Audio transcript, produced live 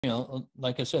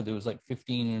like I said, there was like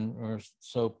 15 or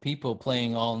so people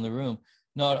playing all in the room.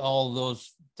 Not all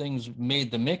those things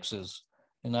made the mixes,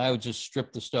 and I would just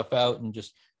strip the stuff out and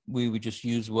we would just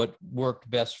use what worked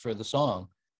best for the song.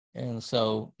 And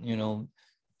so,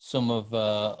 some of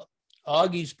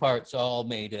Augie's parts all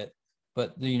made it,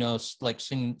 but like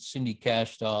Cindy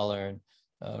Cash Dollar and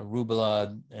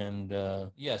Rubalad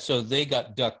and so they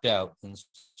got ducked out, and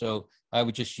so I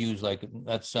would just use like,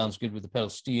 that sounds good with the pedal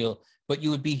steel, but you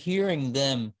would be hearing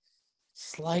them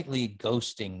slightly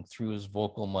ghosting through his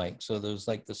vocal mic. So there's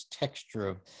like this texture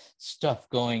of stuff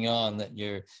going on that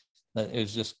it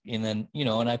was just, and then,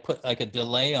 and I put like a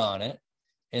delay on it.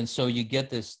 And so you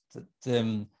get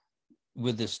them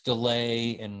with this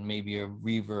delay and maybe a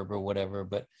reverb or whatever,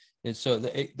 but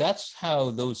that's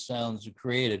how those sounds are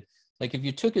created. Like if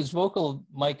you took his vocal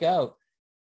mic out,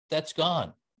 that's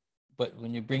gone. But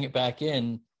when you bring it back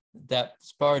in,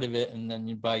 that's part of it. And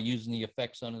then by using the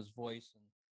effects on his voice.